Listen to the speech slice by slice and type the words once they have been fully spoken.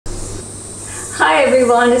Hi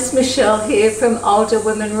everyone, it's Michelle here from Older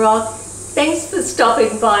Women Rock. Thanks for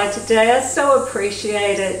stopping by today, I so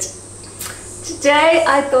appreciate it. Today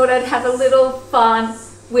I thought I'd have a little fun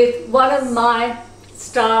with one of my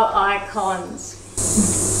style icons.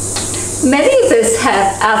 Many of us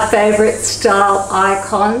have our favourite style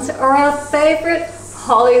icons or our favourite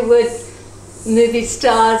Hollywood movie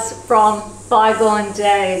stars from bygone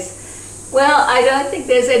days. Well, I don't think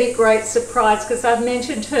there's any great surprise because I've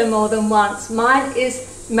mentioned her more than once. Mine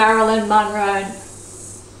is Marilyn Monroe.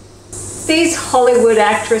 These Hollywood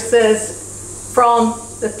actresses from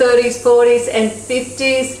the 30s, 40s and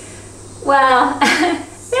 50s, wow,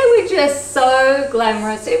 they were just so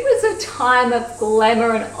glamorous. It was a time of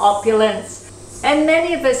glamour and opulence. And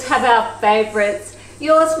many of us have our favourites.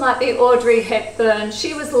 Yours might be Audrey Hepburn.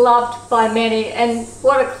 She was loved by many, and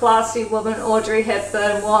what a classy woman Audrey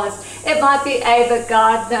Hepburn was. It might be Ava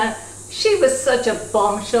Gardner. She was such a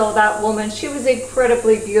bombshell, that woman. She was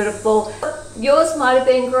incredibly beautiful. Yours might have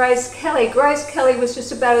been Grace Kelly. Grace Kelly was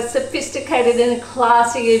just about as sophisticated and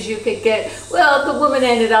classy as you could get. Well, the woman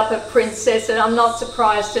ended up a princess, and I'm not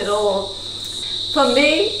surprised at all. For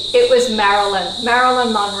me, it was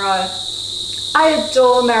Marilyn Monroe. I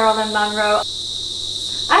adore Marilyn Monroe.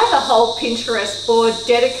 I have a whole Pinterest board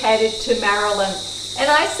dedicated to Marilyn, and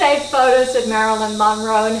I save photos of Marilyn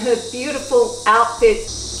Monroe and her beautiful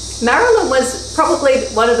outfits. Marilyn was probably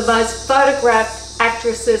one of the most photographed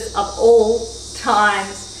actresses of all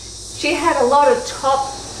times. She had a lot of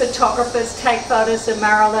top photographers take photos of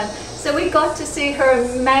Marilyn, so we got to see her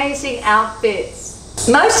amazing outfits.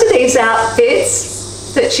 Most of these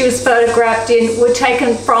outfits that she was photographed in were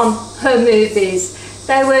taken from her movies.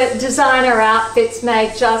 They were designer outfits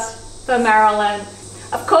made just for Marilyn.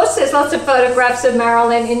 Of course, there's lots of photographs of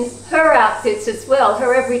Marilyn in her outfits as well,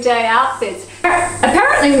 her everyday outfits.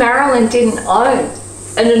 Apparently, Marilyn didn't own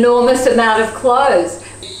an enormous amount of clothes.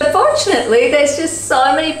 But fortunately, there's just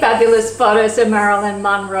so many fabulous photos of Marilyn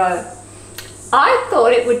Monroe. I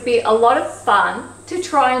thought it would be a lot of fun to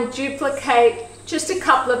try and duplicate just a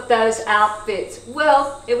couple of those outfits.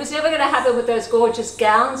 Well, it was never going to happen with those gorgeous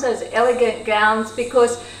gowns, those elegant gowns,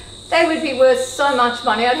 because they would be worth so much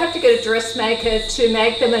money. I'd have to get a dressmaker to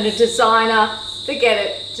make them and a designer. Forget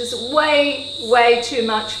it. Just way too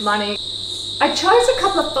much money. I chose a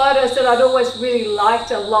couple of photos that I'd always really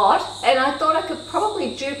liked a lot, and I thought I could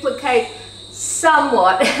probably duplicate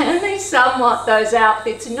somewhat, only somewhat, those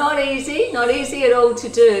outfits. Not easy at all to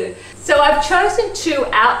do. So I've chosen two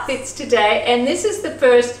outfits today, and this is the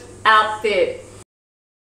first outfit.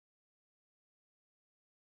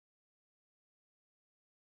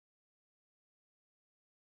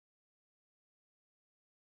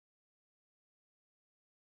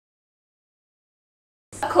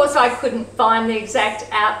 Of course, I couldn't find the exact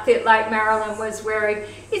outfit like Marilyn was wearing.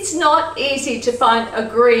 It's not easy to find a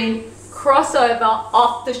green crossover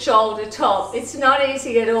off the shoulder top. It's not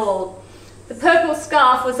easy at all. The purple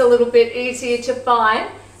scarf was a little bit easier to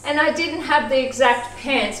find, and I didn't have the exact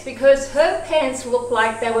pants because her pants looked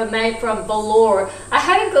like they were made from velour. I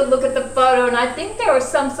had a good look at the photo, and I think there was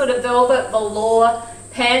some sort of velvet velour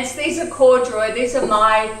pants. These are corduroy. These are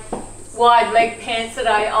my wide leg pants that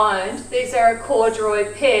I owned. These are a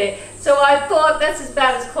corduroy pair. So I thought that's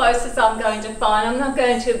about as close as I'm going to find. I'm not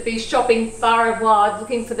going to be shopping far and wide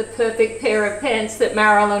looking for the perfect pair of pants that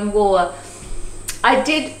Marilyn wore. I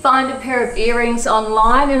did find a pair of earrings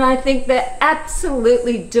online, and I think they're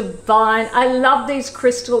absolutely divine. I love these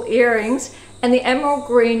crystal earrings, and the emerald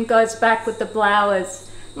green goes back with the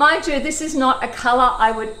flowers. Mind you, this is not a colour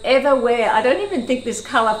I would ever wear. I don't even think this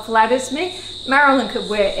colour flatters me. Marilyn could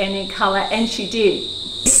wear any colour, and she did.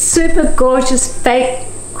 Super gorgeous fake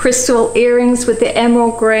crystal earrings with the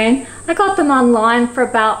emerald green. I got them online for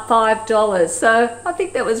about $5, so I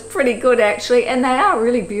think that was pretty good actually, and they are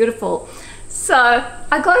really beautiful. So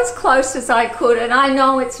I got as close as I could, and I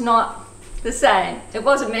know it's not the same. It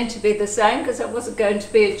wasn't meant to be the same because it wasn't going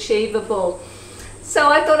to be achievable. So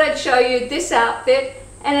I thought I'd show you this outfit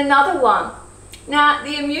and another one. Now,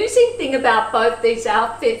 the amusing thing about both these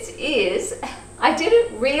outfits is I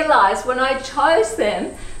didn't realize when I chose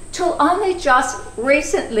them till only just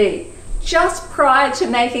recently, just prior to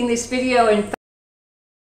making this video. In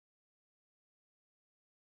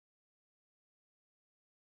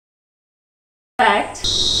fact,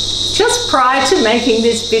 just prior to making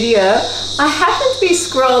this video, I happened to be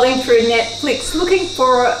scrolling through Netflix looking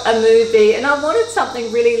for a movie, and I wanted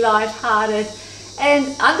something really light-hearted. And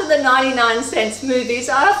under the 99-cent movies,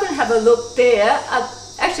 I often have a look there.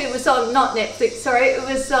 Actually, it was on, not Netflix, sorry, it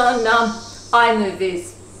was on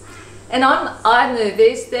iMovies. And on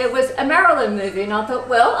iMovies, there was a Marilyn movie, and I thought,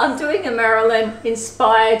 well, I'm doing a Marilyn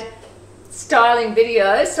Inspired styling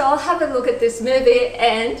video, so I'll have a look at this movie,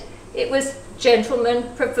 and it was Gentlemen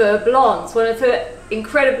Prefer Blondes, one of her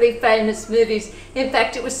incredibly famous movies. In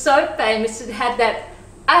fact, it was so famous it had that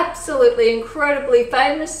absolutely incredibly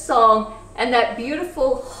famous song and that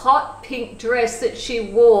beautiful hot pink dress that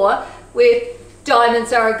she wore with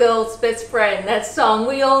Diamonds Are a Girl's Best Friend. That song,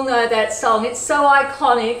 we all know that song. It's so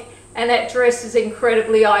iconic, and that dress is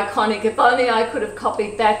incredibly iconic. If only I could have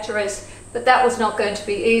copied that dress, but that was not going to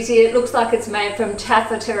be easy. It looks like it's made from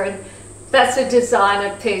taffeta, and that's a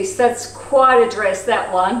designer piece. That's quite a dress,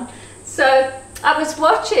 that one. So I was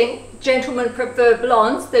watching Gentlemen Prefer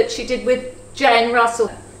Blondes that she did with Jane Russell.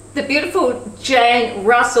 The beautiful Jane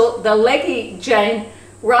Russell, the leggy Jane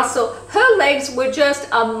Russell, her legs were just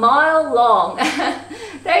a mile long.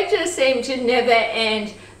 They just seemed to never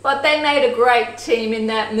end. But they made a great team in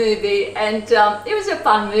that movie, and it was a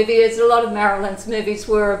fun movie, as a lot of Marilyn's movies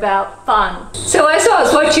were about fun. So as I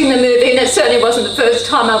was watching the movie, and it certainly wasn't the first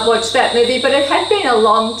time I've watched that movie, but it had been a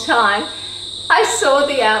long time, I saw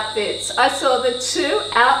the outfits. I saw the two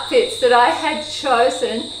outfits that I had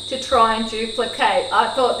chosen to try and duplicate.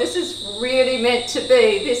 I thought, this is really meant to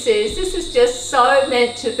be. This is just so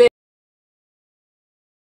meant to be.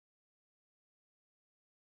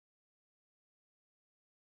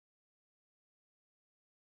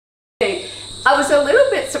 I was a little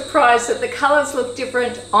bit surprised that the colours looked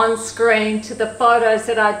different on screen to the photos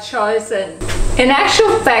that I'd chosen. In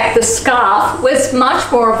actual fact, the scarf was much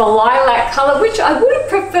more of a lilac colour, which I would have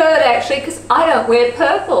preferred actually, because I don't wear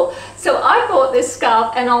purple. So I bought this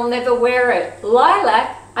scarf and I'll never wear it.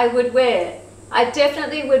 Lilac, I would wear. I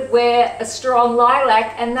definitely would wear a strong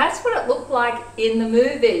lilac, and that's what it looked like in the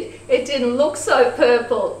movie. It didn't look so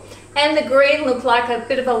purple. And the green looked like a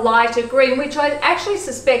bit of a lighter green, which I actually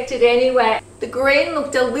suspected anyway. The green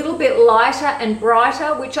looked a little bit lighter and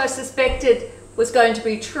brighter, which I suspected was going to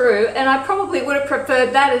be true. And I probably would have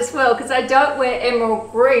preferred that as well, because I don't wear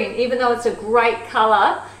emerald green, even though it's a great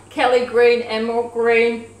color. Kelly green, emerald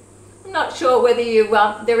green. I'm not sure whether you,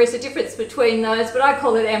 there is a difference between those, but I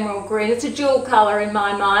call it emerald green. It's a dual color in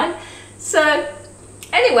my mind. So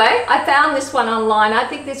anyway, I found this one online. I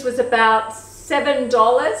think this was about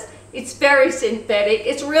 $7. It's very synthetic.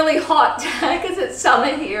 It's really hot because it's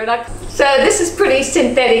summer here. So this is pretty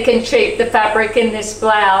synthetic and cheap, the fabric in this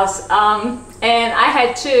blouse. And I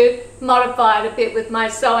had to modify it a bit with my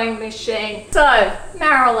sewing machine. So,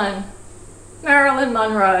 Marilyn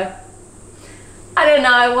Monroe. I don't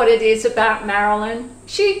know what it is about Marilyn.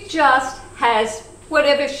 She just has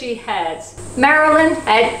whatever she has. Marilyn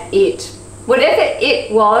had it. Whatever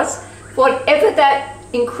it was, whatever that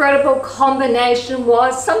incredible combination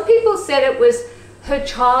was. Some people said it was her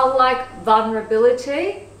childlike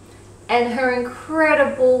vulnerability and her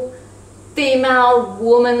incredible female,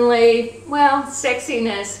 womanly, well,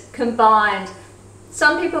 sexiness combined.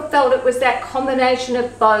 Some people felt it was that combination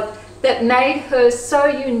of both that made her so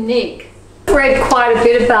unique. I've read quite a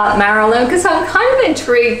bit about Marilyn because I'm kind of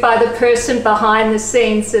intrigued by the person behind the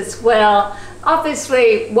scenes as well.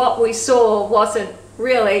 Obviously, what we saw wasn't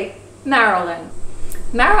really Marilyn.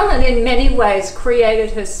 Marilyn in many ways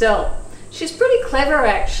created herself. She's pretty clever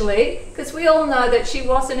actually, because we all know that she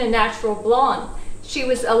wasn't a natural blonde. She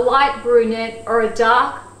was a light brunette or a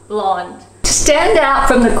dark blonde. To stand out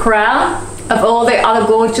from the crowd of all the other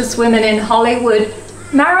gorgeous women in Hollywood,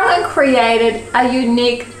 Marilyn created a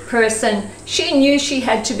unique person. She knew she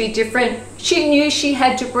had to be different. She knew she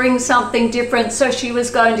had to bring something different, so she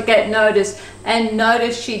was going to get noticed, and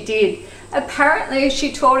noticed she did. Apparently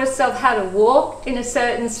she taught herself how to walk in a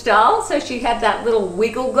certain style, so she had that little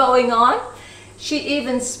wiggle going on. She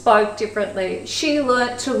even spoke differently. She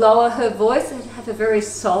learnt to lower her voice and have a very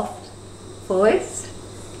soft voice,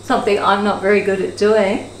 something I'm not very good at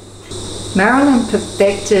doing. Marilyn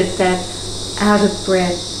perfected that out of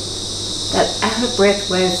breath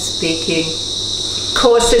way of speaking. Of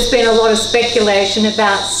course, there's been a lot of speculation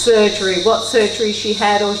about surgery, what surgery she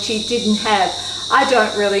had or she didn't have. I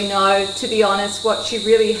don't really know, to be honest, what she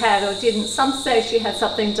really had or didn't. Some say she had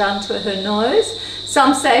something done to her nose.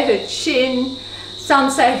 Some say her chin. Some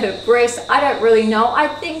say her breast. I don't really know. I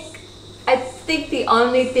think the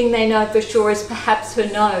only thing they know for sure is perhaps her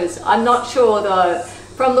nose. I'm not sure though.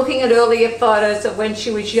 From looking at earlier photos of when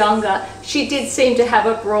she was younger, she did seem to have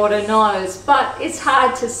a broader nose, but it's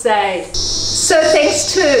hard to say. So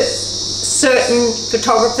thanks to certain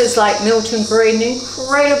photographers like Milton Green,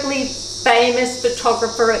 incredibly famous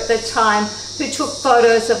photographer at the time who took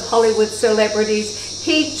photos of Hollywood celebrities.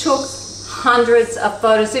 He took hundreds of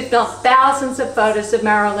photos, if not thousands of photos of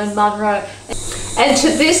Marilyn Monroe. And to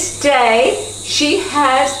this day, she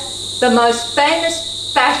has the most famous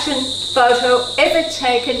fashion photo ever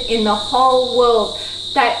taken in the whole world.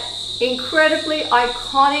 That incredibly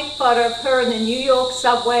iconic photo of her in the New York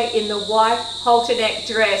subway in the white halter neck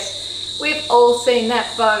dress. We've all seen that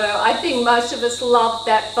photo. I think most of us love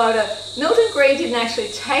that photo. Milton Green didn't actually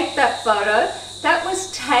take that photo. That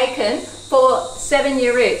was taken for 7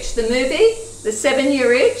 Year Itch, the movie, the 7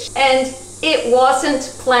 Year Itch, and it wasn't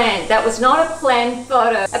planned. That was not a planned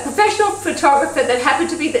photo. A professional photographer that happened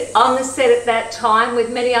to be on the set at that time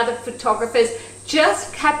with many other photographers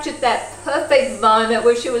just captured that perfect moment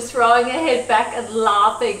where she was throwing her head back and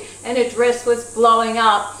laughing and her dress was blowing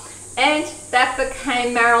up. And that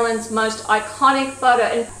became Marilyn's most iconic photo.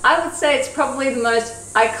 And I would say it's probably the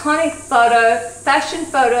most iconic photo, fashion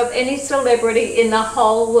photo of any celebrity in the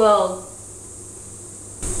whole world.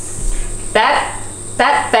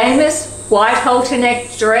 That famous white halter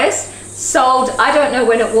neck dress sold, I don't know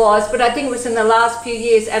when it was, but I think it was in the last few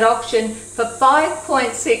years at auction for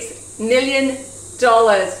 $5.6 million.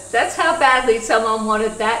 That's how badly someone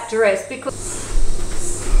wanted that dress. Because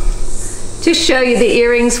to show you the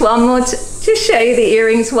earrings one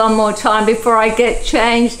more time before I get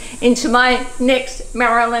changed into my next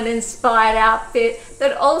Marilyn Inspired outfit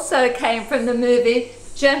that also came from the movie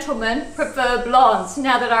Gentlemen Prefer Blondes.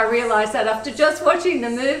 Now that I realize that after just watching the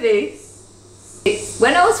movie.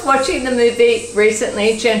 When I was watching the movie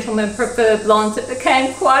recently, Gentlemen Prefer Blondes, it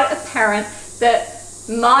became quite apparent that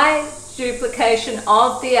my duplication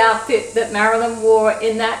of the outfit that Marilyn wore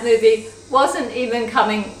in that movie wasn't even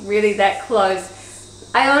coming really that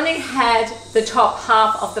close. I only had the top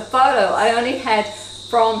half of the photo. I only had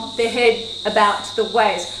from the head about to the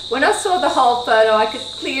waist. When I saw the whole photo, I could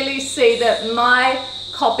clearly see that my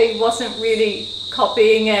copy wasn't really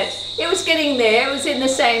copying it. It was getting there, it was in the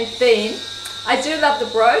same theme. I do love the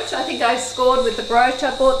brooch. I think I scored with the brooch.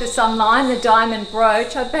 I bought this online, the diamond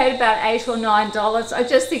brooch. I paid about $8 or $9. I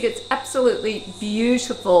just think it's absolutely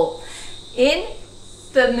beautiful. In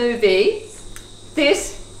the movie,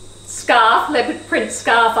 this scarf, leopard print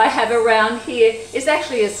scarf I have around here is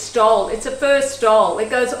actually a stole. It's a fur stole.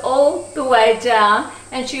 It goes all the way down,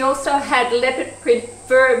 and she also had leopard print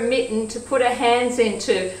fur mitten to put her hands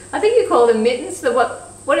into. I think you call them mittens,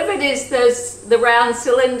 whatever it is, there's the round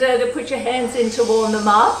cylinder to put your hands in to warm them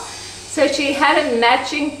up. So she had a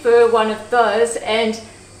matching fur one of those, and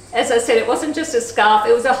as I said, it wasn't just a scarf,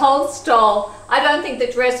 it was a whole stole. I don't think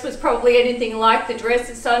the dress was probably anything like the dress.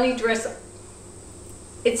 It's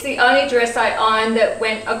the only dress I owned that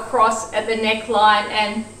went across at the neckline,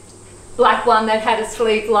 and black one that had a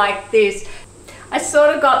sleeve like this. I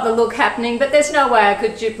sort of got the look happening, but there's no way I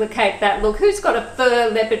could duplicate that look. Who's got a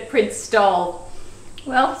fur leopard print stole?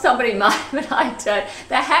 Well, somebody might, but I don't.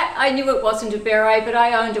 The hat, I knew it wasn't a beret, but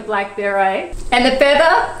I owned a black beret. And the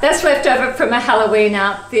feather, that's left over from a Halloween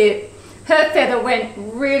outfit. Her feather went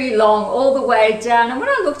really long all the way down. And when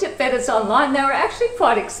I looked at feathers online, they were actually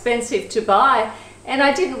quite expensive to buy. And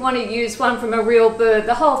I didn't want to use one from a real bird.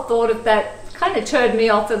 The whole thought of that kind of turned me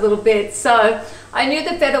off a little bit. So I knew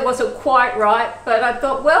the feather wasn't quite right, but I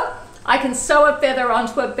thought, well, I can sew a feather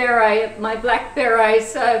onto a beret, my black beret.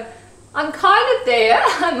 So I'm kind of there.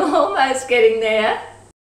 I'm almost getting there.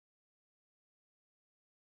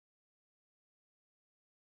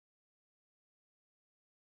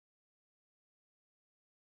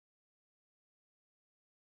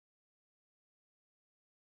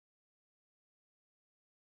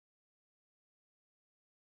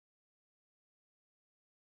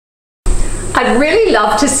 I'd really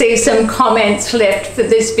love to see some comments left for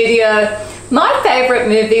this video. My favorite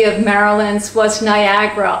movie of Marilyn's was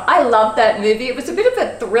Niagara. I love that movie. It was a bit of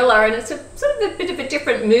a thriller, and it's sort of a bit of a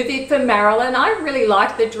different movie for Marilyn. I really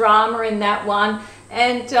liked the drama in that one,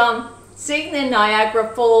 and seeing the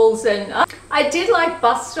Niagara Falls, and I did like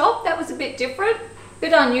Bus Stop. That was a bit different, a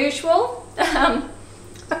bit unusual.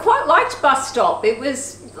 I quite liked Bus Stop. It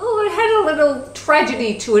was, it had a little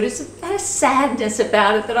tragedy to it. It had a sadness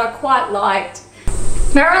about it that I quite liked.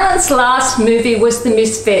 Marilyn's last movie was The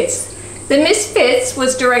Misfits. The Misfits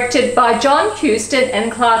was directed by John Huston and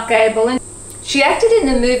Clark Gable, and she acted in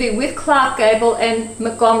the movie with Clark Gable and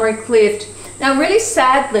Montgomery Clift. Now, really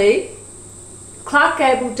sadly, Clark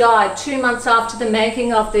Gable died 2 months after the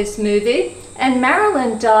making of this movie, and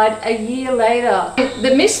Marilyn died a year later.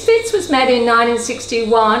 The Misfits was made in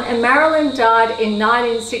 1961, and Marilyn died in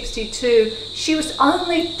 1962. She was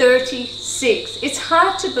only 36. It's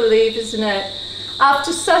hard to believe, isn't it?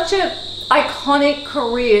 After such an iconic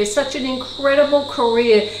career, such an incredible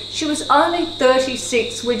career, she was only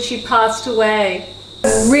 36 when she passed away.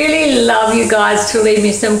 I really love you guys to leave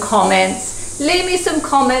me some comments. Leave me some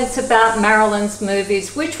comments about Marilyn's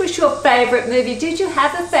movies. Which was your favorite movie? Did you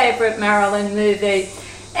have a favorite Marilyn movie?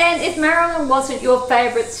 And if Marilyn wasn't your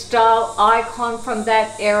favorite style icon from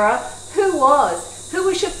that era, who was? Who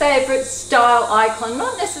was your favorite style icon?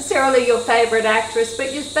 Not necessarily your favorite actress,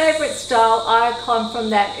 but your favorite style icon from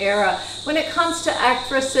that era. When it comes to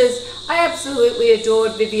actresses, I absolutely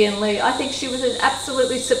adored Vivien Leigh. I think she was an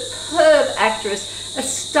absolutely superb actress, a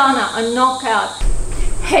stunner, a knockout.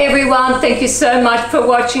 Hey everyone, thank you so much for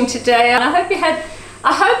watching today, and I hope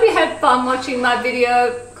you had fun watching my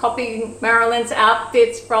video copying Marilyn's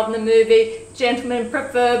outfits from the movie Gentlemen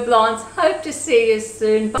Prefer Blondes. Hope to see you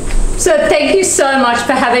soon. So thank you so much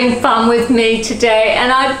for having fun with me today,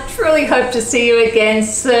 and I truly hope to see you again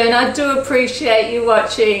soon. I do appreciate you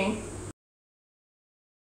watching.